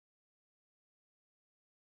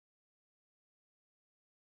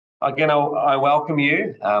Again, I welcome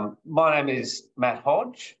you. My name is Matt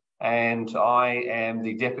Hodge, and I am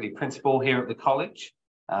the Deputy Principal here at the college.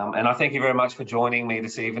 And I thank you very much for joining me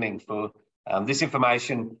this evening for this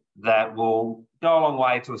information that will go a long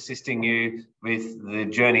way to assisting you with the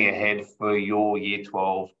journey ahead for your Year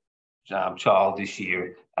 12 child this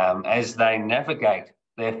year as they navigate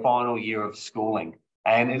their final year of schooling.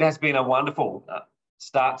 And it has been a wonderful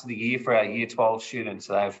start to the year for our Year 12 students.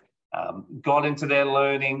 They've got into their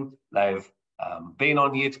learning. They've been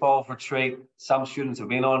on Year 12 retreat. Some students have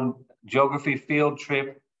been on geography field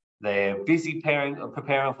trip. They're busy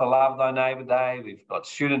preparing for Love Thy Neighbour Day. We've got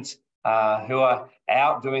students who are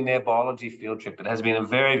out doing their biology field trip. It has been a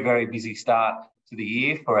very, very busy start to the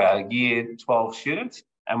year for our Year 12 students.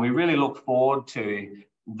 And we really look forward to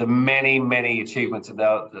the many, many achievements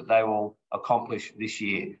that they will accomplish this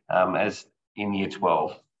year as in Year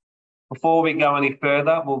 12. Before we go any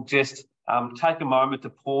further, we'll just take a moment to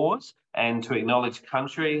pause and to acknowledge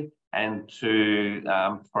country and to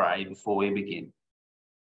pray before we begin.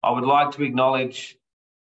 I would like to acknowledge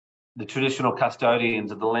the traditional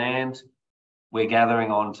custodians of the land we're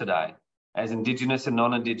gathering on today. As Indigenous and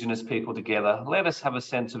non-Indigenous people together, let us have a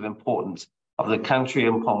sense of importance of the country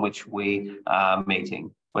upon which we are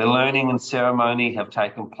meeting, where learning and ceremony have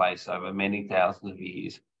taken place over many thousands of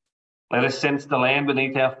years. Let us sense the land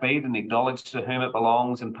beneath our feet and acknowledge to whom it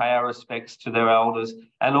belongs and pay our respects to their elders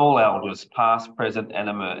and all elders, past, present,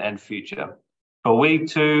 and future. For we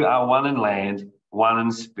too are one in land, one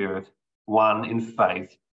in spirit, one in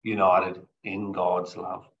faith, united in God's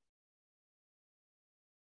love.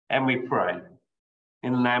 And we pray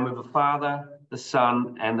in the name of the Father, the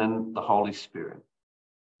Son, and then the Holy Spirit.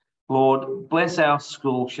 Lord, bless our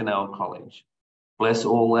school, Chanel College. Bless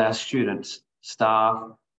all our students, staff,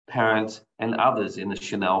 parents, and others in the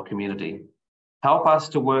Chanel community. Help us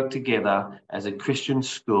to work together as a Christian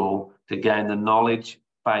school to gain the knowledge,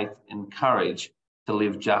 faith, and courage to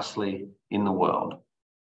live justly in the world.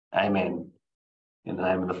 Amen. In the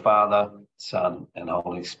name of the Father, Son, and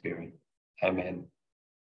Holy Spirit. Amen.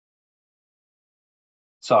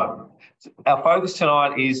 So, our focus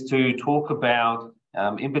tonight is to talk about,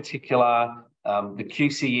 in particular, the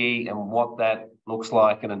QCE and what that looks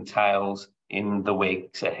like and entails in the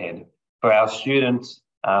weeks ahead. For our students,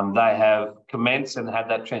 they have commenced and had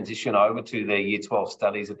that transition over to their Year 12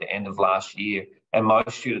 studies at the end of last year, and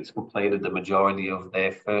most students completed the majority of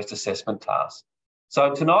their first assessment tasks.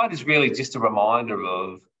 So tonight is really just a reminder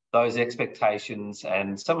of those expectations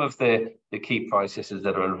and some of the key processes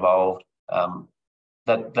that are involved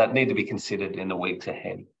that need to be considered in the weeks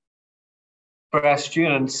ahead. For our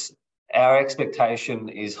students, our expectation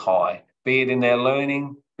is high, be it in their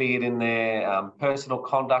learning, be it in their personal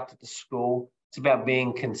conduct at the school. It's about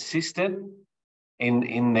being consistent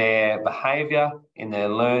in their behaviour, in their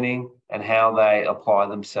learning, and how they apply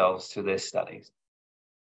themselves to their studies.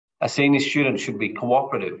 A senior student should be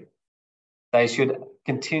cooperative. They should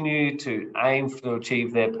continue to aim to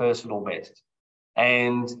achieve their personal best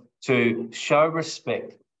and to show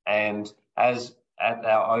respect. And as at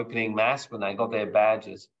our opening mass, when they got their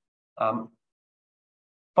badges,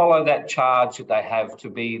 follow that charge that they have to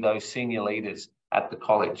be those senior leaders at the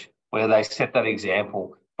college, where they set that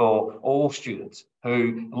example for all students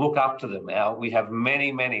who look up to them. Now, we have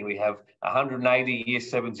many, we have 180 Year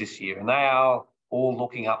 7s this year, and they are all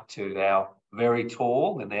looking up to our very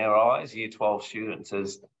tall, in their eyes, Year 12 students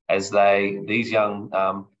as these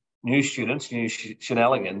young new students, new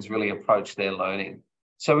Chanelligans, really approach their learning.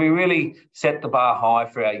 So we really set the bar high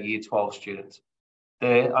for our Year 12 students.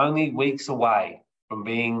 They're only weeks away from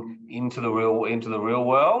being into the real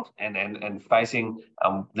world and facing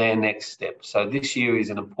their next step. So this year is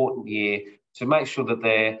an important year to make sure that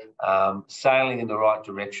they're sailing in the right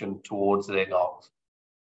direction towards their goals.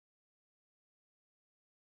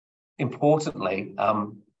 Importantly,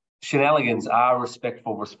 Chanelligans are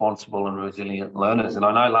respectful, responsible, and resilient learners. And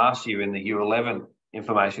I know last year in the Year 11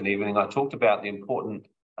 information evening, I talked about the important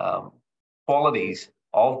qualities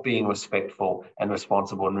of being respectful and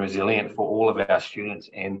responsible and resilient for all of our students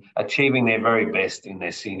and achieving their very best in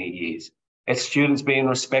their senior years. It's students being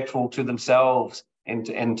respectful to themselves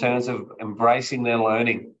in terms of embracing their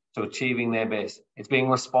learning, to achieving their best. It's being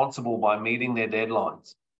responsible by meeting their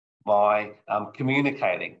deadlines, by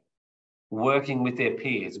communicating, working with their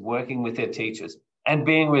peers, working with their teachers, and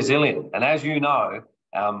being resilient. And as you know,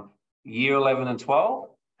 Year 11 and 12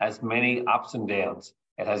 has many ups and downs.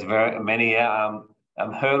 It has very many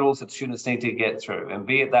hurdles that students need to get through, and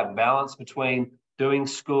be it that balance between doing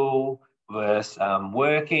school versus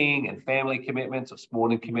working and family commitments or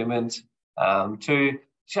sporting commitments, to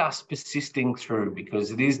just persisting through,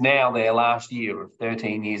 because it is now their last year of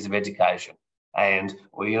 13 years of education. And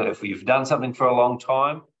if you've done something for a long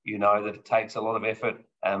time, you know that it takes a lot of effort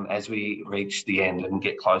as we reach the end and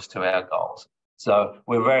get close to our goals. So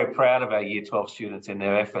we're very proud of our Year 12 students and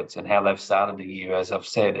their efforts and how they've started the year, as I've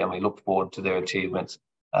said, and we look forward to their achievements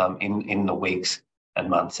in the weeks and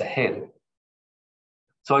months ahead.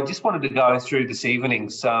 So I just wanted to go through this evening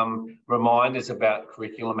some reminders about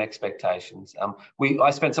curriculum expectations.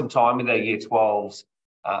 I spent some time with our Year 12s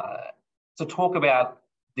to talk about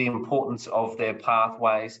the importance of their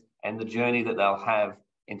pathways and the journey that they'll have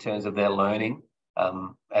in terms of their learning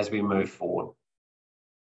as we move forward.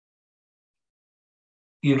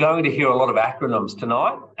 You're going to hear a lot of acronyms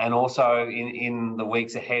tonight, and also in the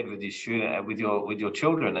weeks ahead with your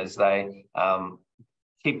children as they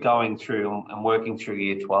keep going through and working through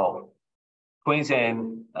Year 12.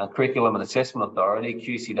 Queensland Curriculum and Assessment Authority,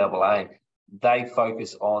 QCAA, they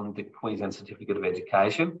focus on the Queensland Certificate of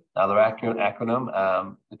Education, another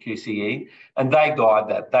acronym, the QCE, and they guide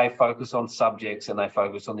that. They focus on subjects and they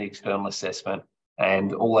focus on the external assessment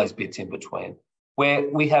and all those bits in between. Where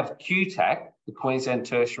we have QTAC, the Queensland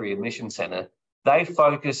Tertiary Admission Centre, they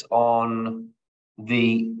focus on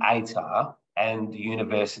the ATAR and the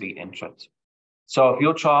university entrance. So if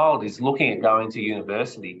your child is looking at going to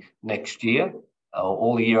university next year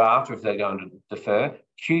or the year after, if they're going to defer,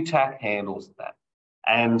 QTAC handles that.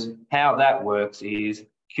 And how that works is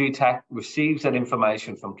QTAC receives that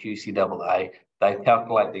information from QCAA, they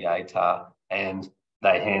calculate the ATAR, and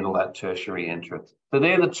they handle that tertiary entrance. So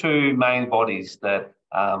they're the two main bodies that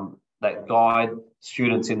guide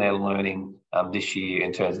students in their learning this year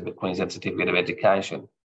in terms of the Queensland Certificate of Education.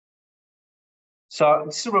 So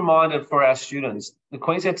just a reminder for our students, the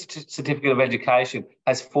Queensland Certificate of Education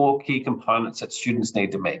has 4 key components that students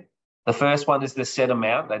need to meet. The first one is the set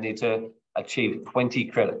amount. They need to achieve 20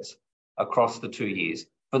 credits across the 2 years.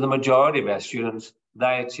 For the majority of our students,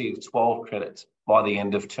 they achieved 12 credits by the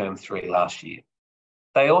end of term 3 last year.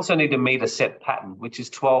 They also need to meet a set pattern, which is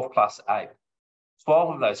 12 plus 8.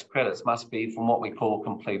 12 of those credits must be from what we call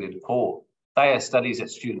completed core. They are studies that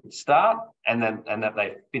students start and that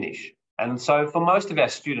they finish. And so for most of our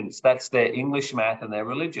students, that's their English, math, and their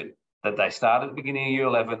religion that they start at the beginning of year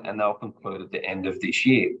 11 and they'll conclude at the end of this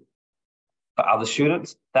year. For other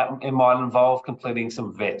students, it might involve completing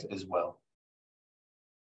some VET as well.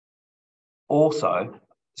 Also,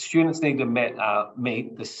 students need to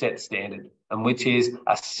meet the set standard, and which is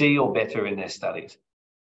a C or better in their studies.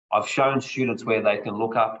 I've shown students where they can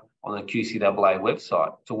look up on the QCAA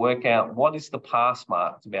website to work out what is the pass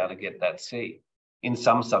mark to be able to get that C. In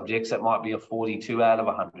some subjects, that might be a 42 out of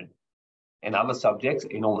 100. In other subjects,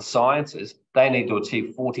 in all the sciences, they need to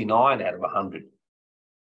achieve 49 out of 100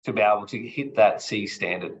 to be able to hit that C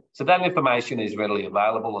standard. So that information is readily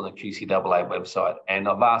available on the QCAA website, and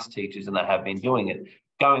I've asked teachers, and they have been doing it,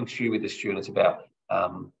 going through with the students about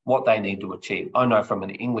what they need to achieve. I know from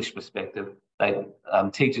an English perspective,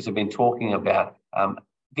 teachers have been talking about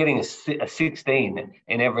getting a 16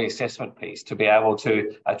 in every assessment piece to be able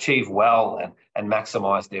to achieve well and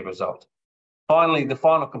maximise their result. Finally, the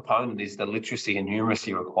final component is the literacy and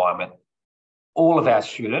numeracy requirement. All of our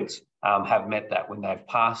students have met that when they've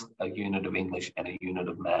passed a unit of English and a unit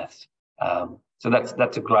of maths. So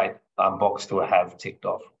that's a great box to have ticked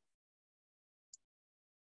off.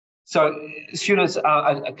 So students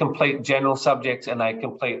complete general subjects and they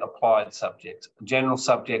complete applied subjects. General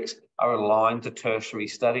subjects are aligned to tertiary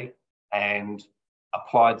study and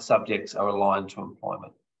applied subjects are aligned to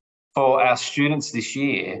employment. For our students this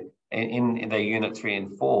year in their unit 3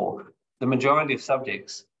 and 4, the majority of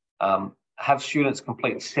subjects have students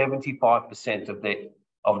complete 75%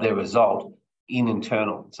 of their result in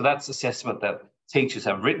internal. So that's assessment that teachers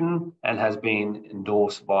have written and has been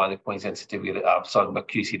endorsed by the Queensland Certificate, by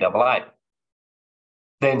QCAA.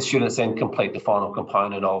 Then students then complete the final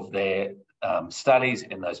component of their studies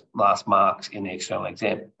and those last marks in the external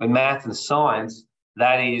exam. With math and science,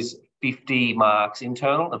 that is 50 marks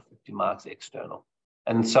internal and 50 marks external.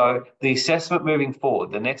 And so the assessment moving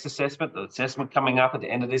forward, the next assessment, the assessment coming up at the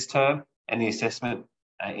end of this term, and the assessment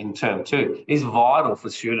in term 2 is vital for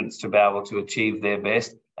students to be able to achieve their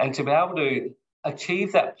best and to be able to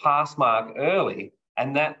achieve that pass mark early,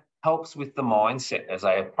 and that helps with the mindset as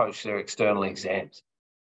they approach their external exams.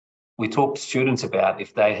 We talk to students about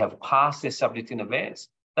if they have passed their subject in advance,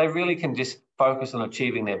 they really can just focus on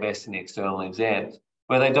achieving their best in the external exams,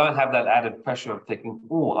 where they don't have that added pressure of thinking,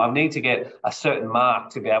 oh, I need to get a certain mark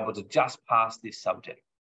to be able to just pass this subject.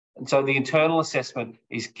 And so the internal assessment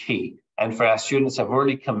is key. And for our students have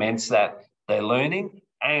already commenced their learning,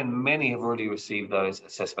 and many have already received those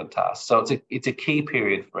assessment tasks. So it's a key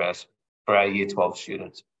period for us, for our Year 12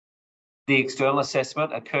 students. The external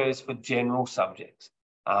assessment occurs for general subjects.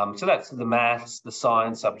 So that's the maths, the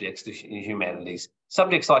science subjects, the humanities.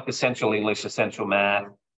 Subjects like essential English, essential math,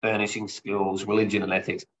 furnishing skills, religion and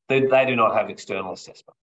ethics, they do not have external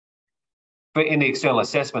assessment. But in the external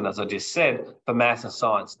assessment, as I just said, for maths and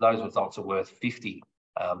science, those results are worth 50.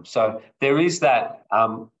 So there is that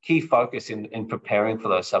key focus in preparing for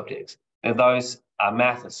those subjects. And those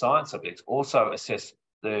math and science subjects also assess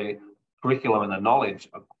the curriculum and the knowledge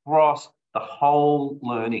across the whole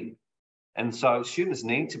learning. And so students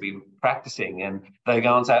need to be practicing, and they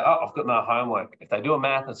go and say, oh, I've got no homework. If they do a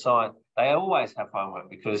math and science, they always have homework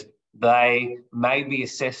because they may be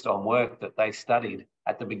assessed on work that they studied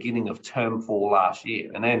at the beginning of term 4 last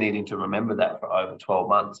year, and they're needing to remember that for over 12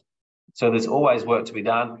 months. So there's always work to be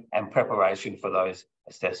done and preparation for those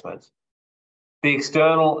assessments. The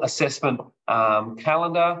external assessment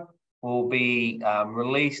calendar will be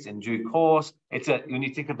released in due course. When you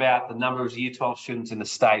think about the number of Year 12 students in the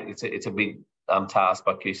state, it's a big task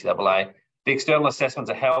by QCAA. The external assessments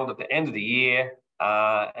are held at the end of the year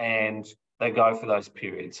and they go for those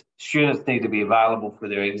periods. Students need to be available for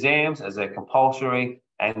their exams as they're compulsory,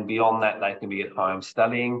 and beyond that, they can be at home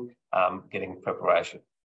studying, getting preparation,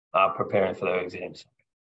 preparing for their exams.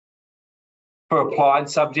 For applied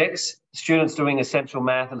subjects, students doing essential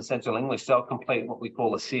math and essential English, they'll complete what we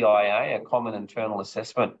call a CIA, a common internal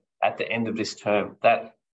assessment, at the end of this term.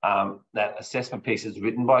 That assessment piece is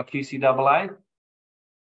written by QCAA.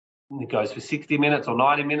 It goes for 60 minutes or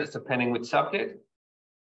 90 minutes, depending which subject.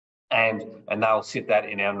 And they'll sit that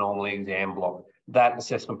in our normal exam block. That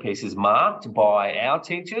assessment piece is marked by our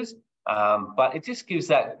teachers, but it just gives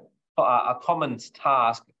that a common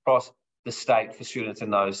task across the state for students in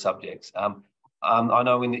those subjects. I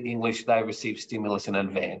know in English, they receive stimulus in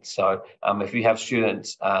advance. So if you have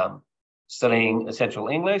students studying essential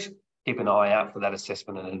English, keep an eye out for that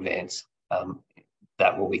assessment in advance.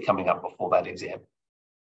 That will be coming up before that exam.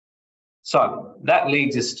 So that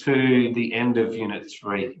leads us to the end of Unit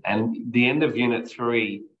 3. And the end of Unit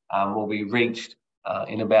 3 will be reached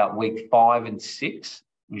in about week 5 and 6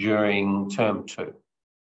 during term 2.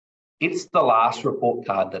 It's the last report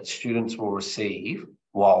card that students will receive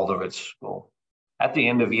while they're at school. At the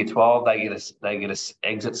end of Year 12, they get an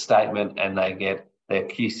exit statement and they get their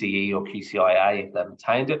QCE or QCIA if they've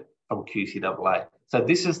obtained it from QCAA. So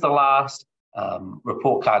this is the last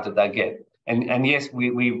report card that they get. And yes,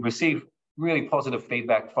 we received really positive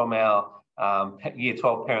feedback from our Year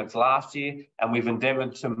 12 parents last year, and we've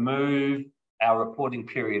endeavoured to move our reporting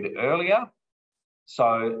period earlier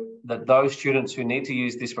so that those students who need to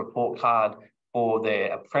use this report card for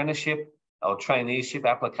their apprenticeship or traineeship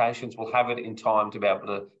applications will have it in time to be able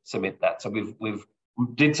to submit that. So we've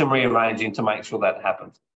did some rearranging to make sure that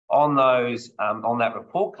happens. On those, on that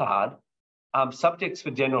report card, subjects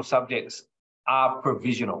for general subjects are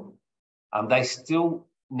provisional. They still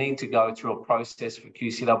need to go through a process for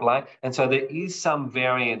QCAA, and so there is some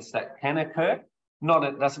variance that can occur.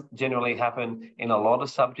 It doesn't generally happen in a lot of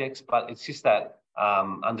subjects, but it's just that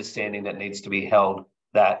understanding that needs to be held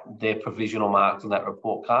that they're provisional marks on that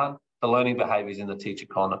report card. The learning behaviours in the teacher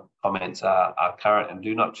comments are current and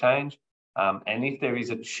do not change. And if there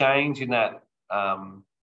is a change in that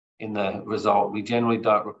in the result, we generally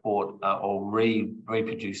don't report or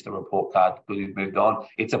reproduce the report card because we've moved on.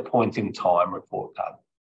 It's a point in time report card.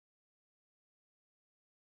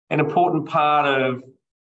 An important part of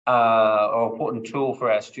or important tool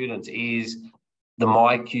for our students is the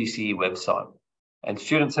MyQCE website. And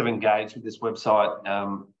students have engaged with this website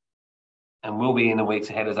and will be in the weeks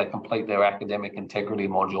ahead as they complete their academic integrity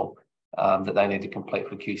module that they need to complete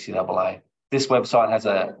for QCAA. This website has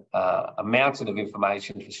a mountain of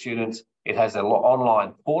information for students. It has an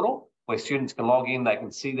online portal where students can log in. They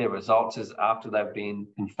can see their results as after they've been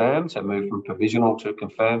confirmed, so move from provisional to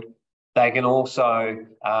confirmed. They can also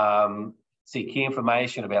see key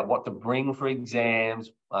information about what to bring for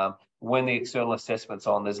exams, when the external assessment's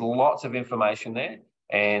on. There's lots of information there,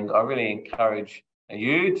 and I really encourage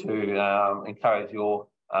you to encourage your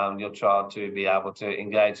child to be able to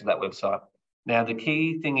engage with that website. Now, the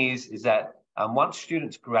key thing is that once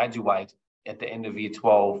students graduate at the end of Year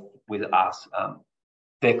 12 with us,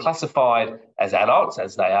 they're classified as adults,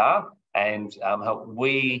 as they are, and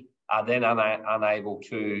we are then unable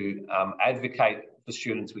to advocate for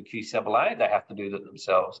students with QCAA. They have to do that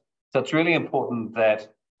themselves. So it's really important that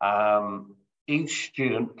each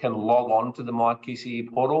student can log on to the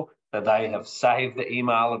MyQCE portal, that they have saved the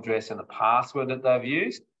email address and the password that they've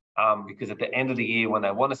used, because at the end of the year, when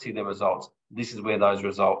they want to see the results, this is where those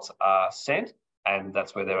results are sent. and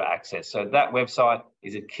that's where they're accessed. So that website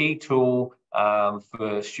is a key tool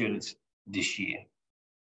for students this year.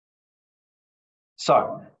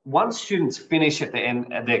 So once students finish at the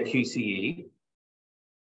end of their QCE,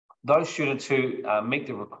 those students who meet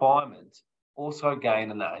the requirements also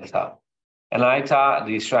gain an ATAR. An ATAR,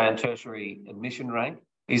 the Australian Tertiary Admission Rank,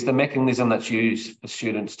 is the mechanism that's used for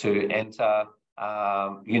students to enter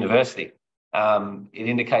university. It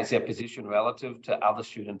indicates their position relative to other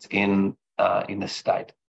students in the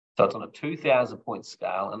state. So it's on a 2,000-point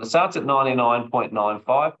scale, and it starts at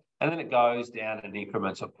 99.95, and then it goes down in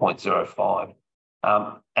increments of 0.05.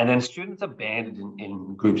 And then students are banded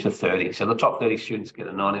in groups of 30. So the top 30 students get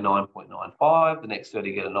a 99.95, the next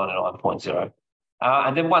 30 get a 99.0.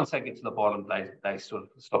 And then once they get to the bottom, they sort of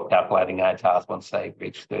stop calculating ATARs once they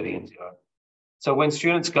reach 30 and 0. So when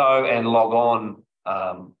students go and log on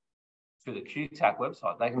to the QTAC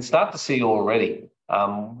website, they can start to see already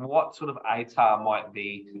what sort of ATAR might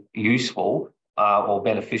be useful or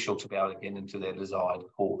beneficial to be able to get into their desired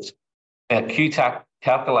course. Now, QTAC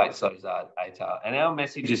calculates those ATAR, and our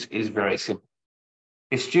message is very simple.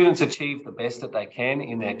 If students achieve the best that they can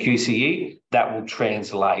in their QCE, that will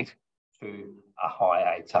translate to a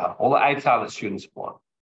high ATAR, or the ATAR that students want.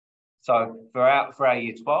 So for our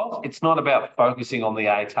Year 12, it's not about focusing on the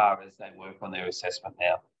ATAR as they work on their assessment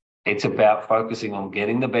now. It's about focusing on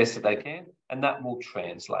getting the best that they can, and that will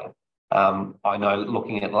translate. I know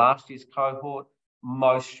looking at last year's cohort,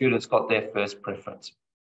 most students got their first preference.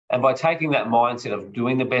 And by taking that mindset of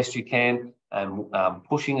doing the best you can and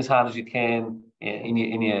pushing as hard as you can in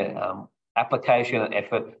your application and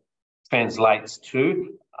effort translates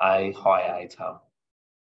to a high ATAR.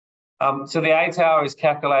 So the ATAR is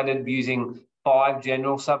calculated using 5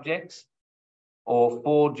 general subjects, or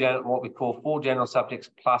what we call 4 general subjects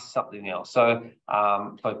plus something else. So,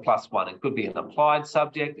 plus 1. It could be an applied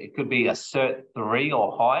subject. It could be a Cert 3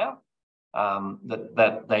 or higher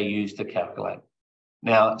that they use to calculate.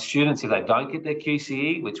 Now, students, if they don't get their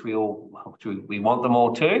QCE, which we want them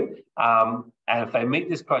all to, and if they meet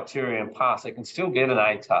this criteria and pass, they can still get an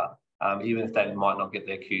ATAR, even if they might not get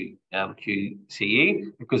their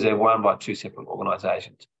QCE, because they're run by 2 separate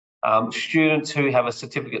organisations. Students who have a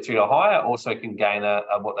Certificate 3 or higher also can gain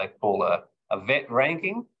what they call a VET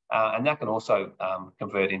ranking, and that can also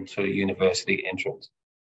convert into university entrance.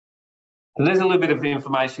 So there's a little bit of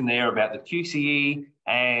information there about the QCE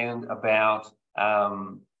and about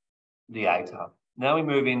the ATAR. Now we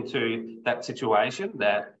move into that situation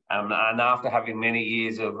that, and after having many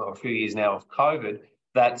years a few years now of COVID,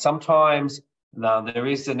 that sometimes there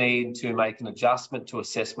is the need to make an adjustment to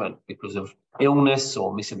assessment because of illness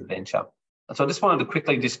or misadventure. And so I just wanted to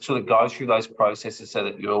quickly just sort of go through those processes so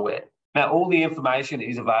that you're aware. Now, all the information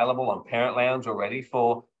is available on Parent Lounge already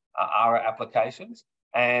for ARA applications,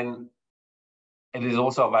 and it is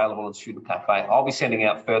also available on Student Cafe. I'll be sending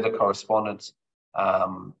out further correspondence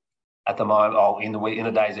at the moment, in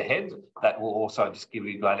the days ahead, that will also just give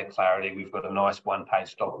you greater clarity. We've got a nice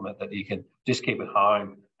 1-page document that you can just keep at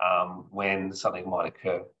home when something might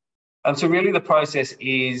occur. And so really the process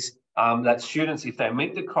is that students, if they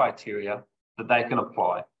meet the criteria, that they can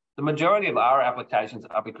apply. The majority of our applications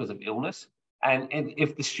are because of illness. And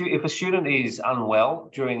if a student is unwell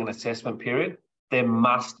during an assessment period, there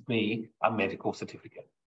must be a medical certificate.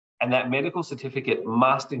 And that medical certificate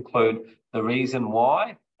must include the reason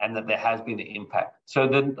why and that there has been an impact. So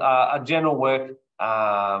a general work,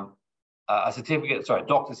 doctor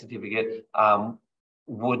certificate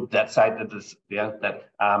would that say that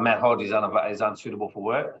Matt Hodge is unsuitable for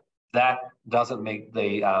work. That doesn't meet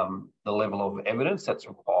the level of evidence that's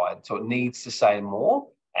required. So it needs to say more.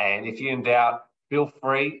 And if you're in doubt, feel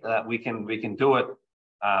free. We can do it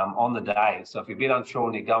on the day. So if you're a bit unsure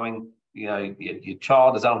and you're going, your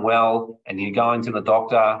child is unwell and you're going to the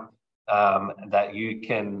doctor, that you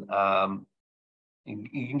can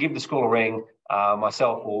give the school a ring,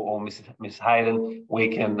 myself or Miss Hayden. We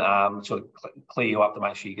can sort of clear you up to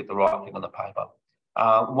make sure you get the right thing on the paper.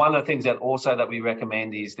 One of the things that we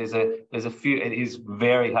recommend is there's a few. It is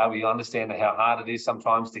very hard. We understand how hard it is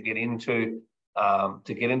sometimes to get into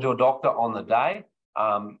a doctor on the day.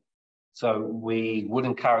 So we would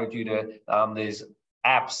encourage you to. There's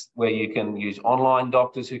apps where you can use online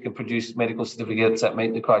doctors who can produce medical certificates that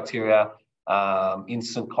meet the criteria.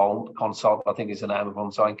 Instant Consult, I think, is the name of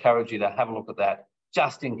them. So I encourage you to have a look at that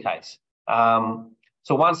just in case.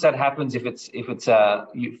 So once that happens, if it's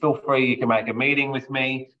you feel free, you can make a meeting with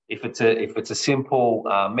me. If it's a simple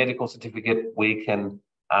medical certificate, we can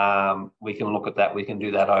look at that. We can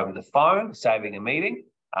do that over the phone, saving a meeting.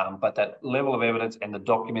 But that level of evidence and the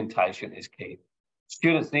documentation is key.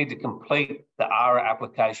 Students need to complete the ARA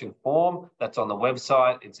application form that's on the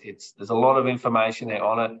website. There's a lot of information there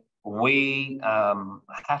on it. We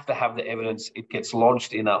have to have the evidence. It gets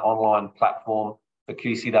lodged in an online platform for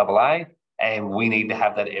QCAA, and we need to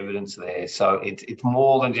have that evidence there. So it's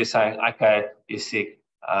more than just saying, okay, you're sick.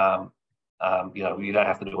 You don't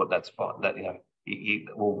have to do it. That's fine. That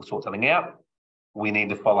we'll sort something out. We need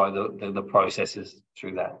to follow the processes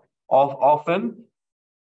through that. Often,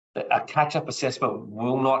 a catch-up assessment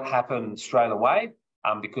will not happen straight away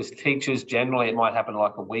because teachers generally it might happen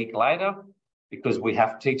like a week later because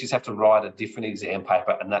teachers have to write a different exam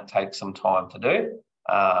paper and that takes some time to do.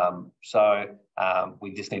 So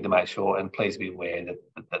we just need to make sure, and please be aware that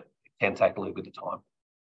it can take a little bit of time.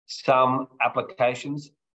 Some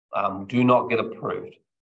applications do not get approved.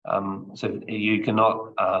 So you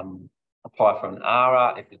cannot apply for an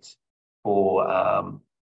ARA if it's for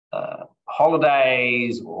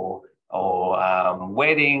holidays or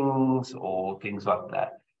weddings or things like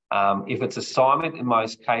that. If it's assignment, in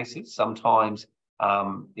most cases, sometimes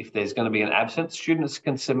if there's going to be an absence, students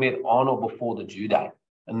can submit on or before the due date.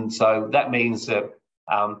 And so that means that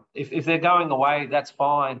if they're going away, that's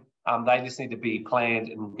fine. They just need to be planned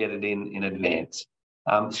and get it in advance.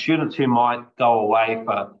 Students who might go away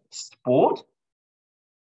for sport,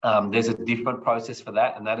 there's a different process for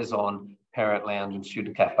that, and that is on Parent Lounge and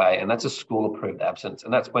Student Cafe, and that's a school-approved absence.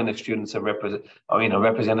 And that's when the students are in a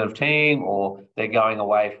representative team or they're going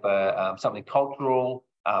away for something cultural,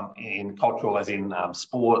 in cultural as in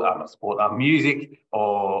music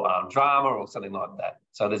or drama or something like that.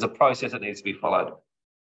 So there's a process that needs to be followed.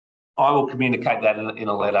 I will communicate that in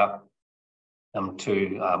a letter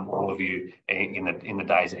to all of you in the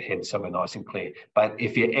days ahead, so we're nice and clear. But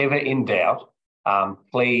if you're ever in doubt,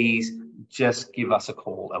 please just give us a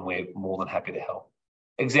call and we're more than happy to help.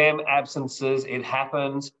 Exam absences, it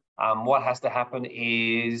happens. What has to happen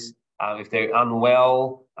is if they're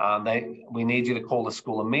unwell, we need you to call the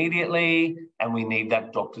school immediately and we need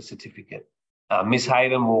that doctor's certificate. Miss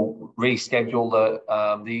Hayden will reschedule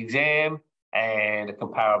the exam and a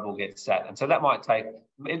comparable gets sat. And so that might take,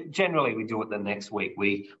 generally we do it the next week.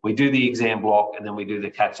 We do the exam block and then we do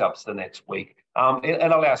the catch-ups the next week.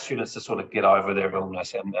 It allows students to sort of get over their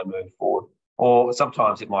illness and move forward. Or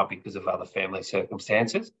sometimes it might be because of other family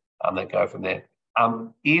circumstances that go from there.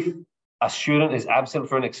 If a student is absent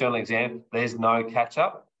for an external exam, there's no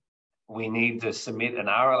catch-up. We need to submit an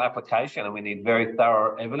RL application and we need very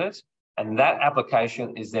thorough evidence. And that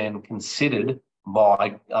application is then considered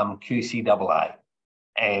by QCAA.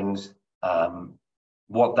 And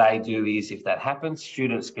what they do is, if that happens,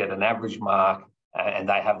 students get an average mark and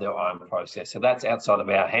they have their own process. So that's outside of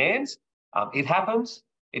our hands. It happens.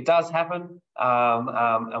 It does happen.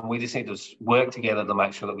 And we just need to work together to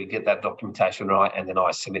make sure that we get that documentation right, and then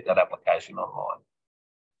I submit that application online.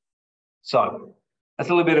 So that's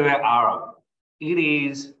a little bit about ARA. It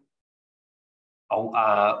is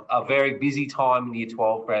a very busy time in Year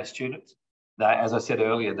 12 for our students. As I said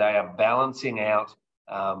earlier, they are balancing out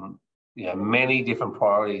many different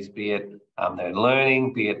priorities, be it their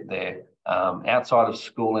learning, be it their outside of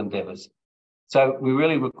school endeavours. So we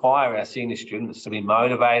really require our senior students to be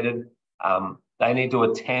motivated. They need to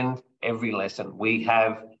attend every lesson. We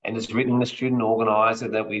have, and it's written in the student organiser,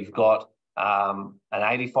 that we've got an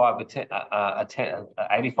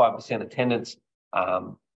 85% attendance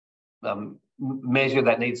measure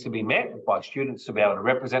that needs to be met by students to be able to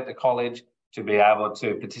represent the college, to be able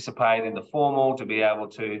to participate in the formal, to be able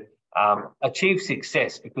to achieve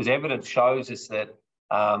success, because evidence shows us that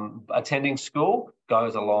attending school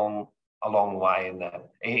goes a long way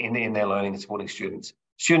in their learning and supporting students.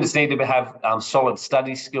 Students need to have solid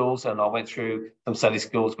study skills, and I went through some study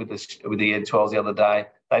skills with the Year 12s the other day.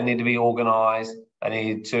 They need to be organised. They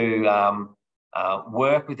need to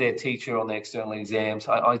work with their teacher on the external exams.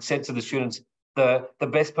 I said to the students, the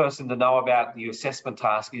best person to know about the assessment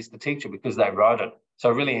task is the teacher, because they wrote it. So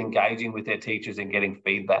really engaging with their teachers and getting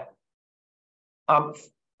feedback.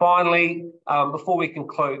 Finally, before we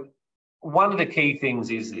conclude, one of the key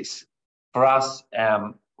things is this. For us,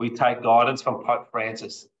 we take guidance from Pope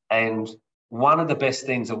Francis, and one of the best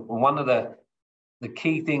things, one of the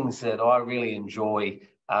key things that I really enjoy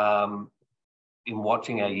in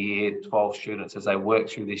watching our Year 12 students as they work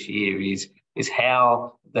through this year is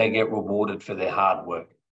how they get rewarded for their hard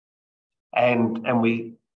work. And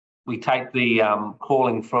we take the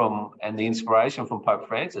calling from and the inspiration from Pope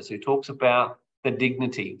Francis, who talks about the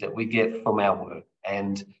dignity that we get from our work.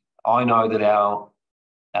 And I know that our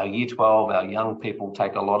Year 12, our young people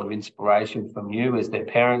take a lot of inspiration from you as their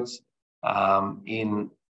parents in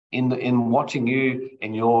in watching you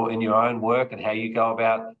in your own work and how you go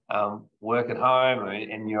about work at home or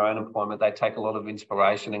in your own employment, they take a lot of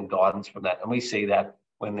inspiration and guidance from that. And we see that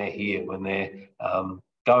when they're here, when they're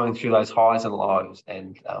going through those highs and lows,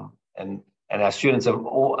 and our students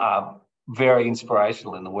are very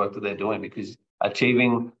inspirational in the work that they're doing, because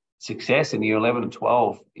achieving success in year 11 and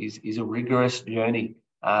 12 is a rigorous journey,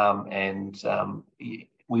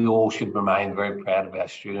 we all should remain very proud of our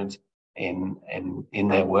students in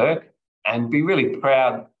their work, and be really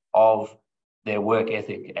proud of their work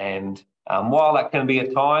ethic. And while that can be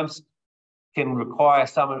at times can require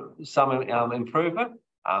some improvement,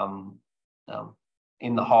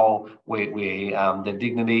 in the whole, the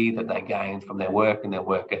dignity that they gain from their work and their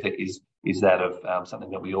work ethic is that of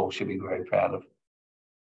something that we all should be very proud of.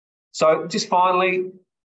 So just finally,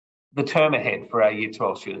 the term ahead for our Year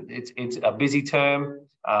 12 students. It's a busy term,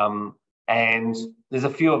 and there's a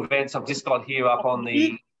few events I've just got here up on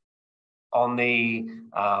the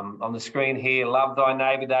screen here. Love Thy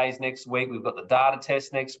Neighbour Days next week. We've got the data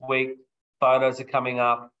test next week. Photos are coming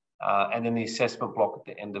up, and then the assessment block at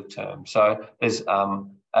the end of term. So there's,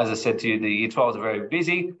 as I said to you, the Year 12s are very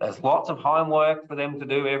busy. There's lots of homework for them to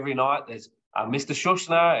do every night. There's Mr.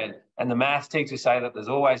 Schussner and the maths teachers say that there's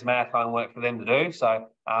always math homework for them to do. So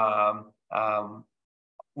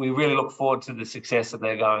we really look forward to the success that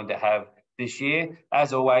they're going to have this year.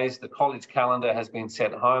 As always, the college calendar has been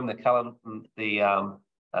sent home, the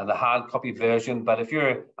hard copy version. But if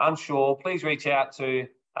you're unsure, please reach out to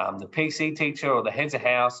the PC teacher or the heads of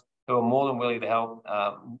house, who are more than willing to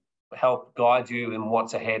help guide you in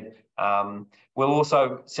what's ahead. We'll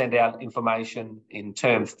also send out information in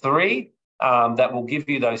term 3 that will give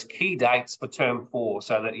you those key dates for term 4,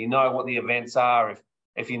 so that you know what the events are,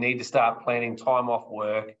 if you need to start planning time off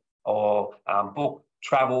work, or book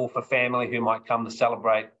travel for family who might come to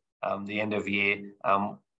celebrate the end of year.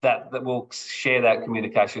 That we'll share that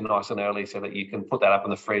communication nice and early, so that you can put that up in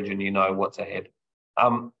the fridge and you know what's ahead.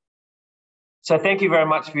 So thank you very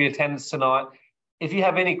much for your attendance tonight. If you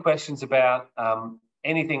have any questions about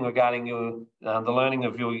anything regarding the learning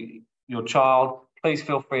of your child, please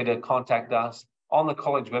feel free to contact us. On the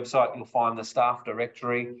college website, you'll find the staff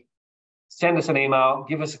directory. Send us an email,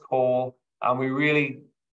 give us a call. We really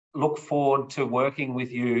look forward to working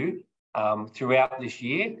with you throughout this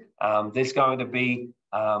year. There's going to be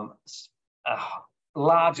a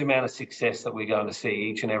large amount of success that we're going to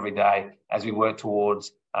see each and every day as we work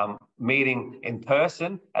towards meeting in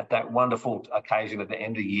person at that wonderful occasion at the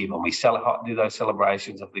end of the year, when we do those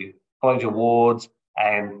celebrations of the college awards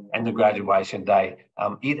and the graduation day.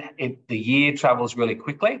 The year travels really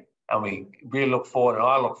quickly, and we really look forward, and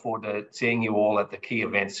I look forward to seeing you all at the key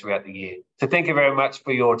events throughout the year. So thank you very much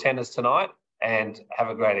for your attendance tonight, and have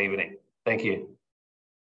a great evening. Thank you.